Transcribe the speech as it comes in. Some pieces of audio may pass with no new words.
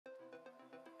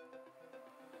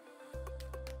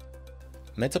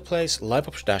Metaplay's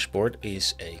LiveOps Dashboard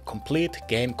is a complete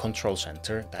game control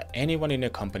center that anyone in your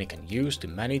company can use to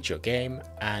manage your game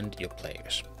and your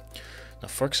players. Now,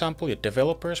 for example, your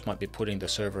developers might be putting the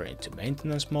server into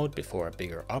maintenance mode before a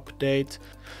bigger update,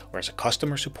 or as a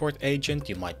customer support agent,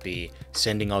 you might be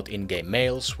sending out in-game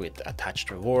mails with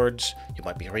attached rewards, you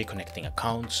might be reconnecting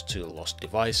accounts to lost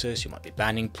devices, you might be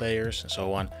banning players, and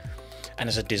so on. And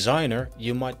as a designer,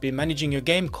 you might be managing your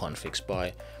game configs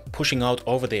by pushing out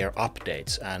over-the-air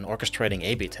updates and orchestrating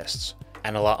A/B tests,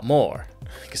 and a lot more.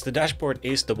 Because the dashboard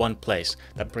is the one place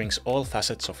that brings all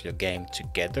facets of your game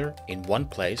together in one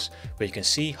place where you can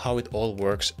see how it all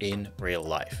works in real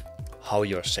life. How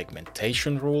your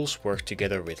segmentation rules work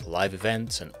together with live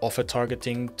events and offer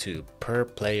targeting to per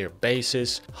player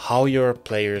basis, how your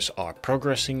players are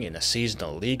progressing in a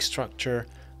seasonal league structure,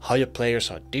 how your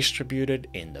players are distributed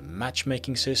in the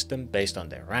matchmaking system based on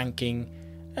their ranking,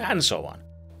 and so on.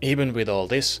 Even with all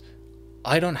this,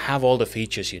 I don't have all the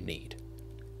features you need.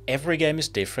 Every game is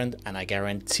different, and I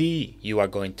guarantee you are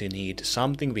going to need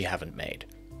something we haven't made.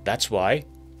 That's why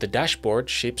the dashboard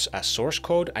ships as source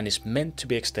code and is meant to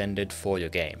be extended for your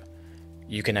game.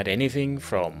 You can add anything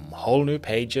from whole new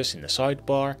pages in the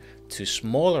sidebar to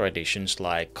smaller additions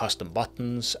like custom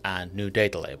buttons and new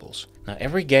data labels. Now,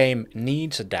 every game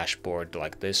needs a dashboard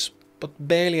like this, but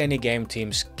barely any game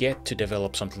teams get to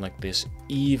develop something like this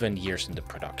even years into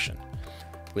production.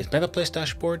 With Metaplay's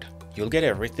dashboard, you'll get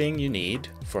everything you need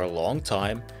for a long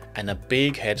time and a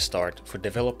big head start for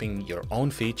developing your own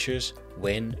features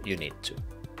when you need to.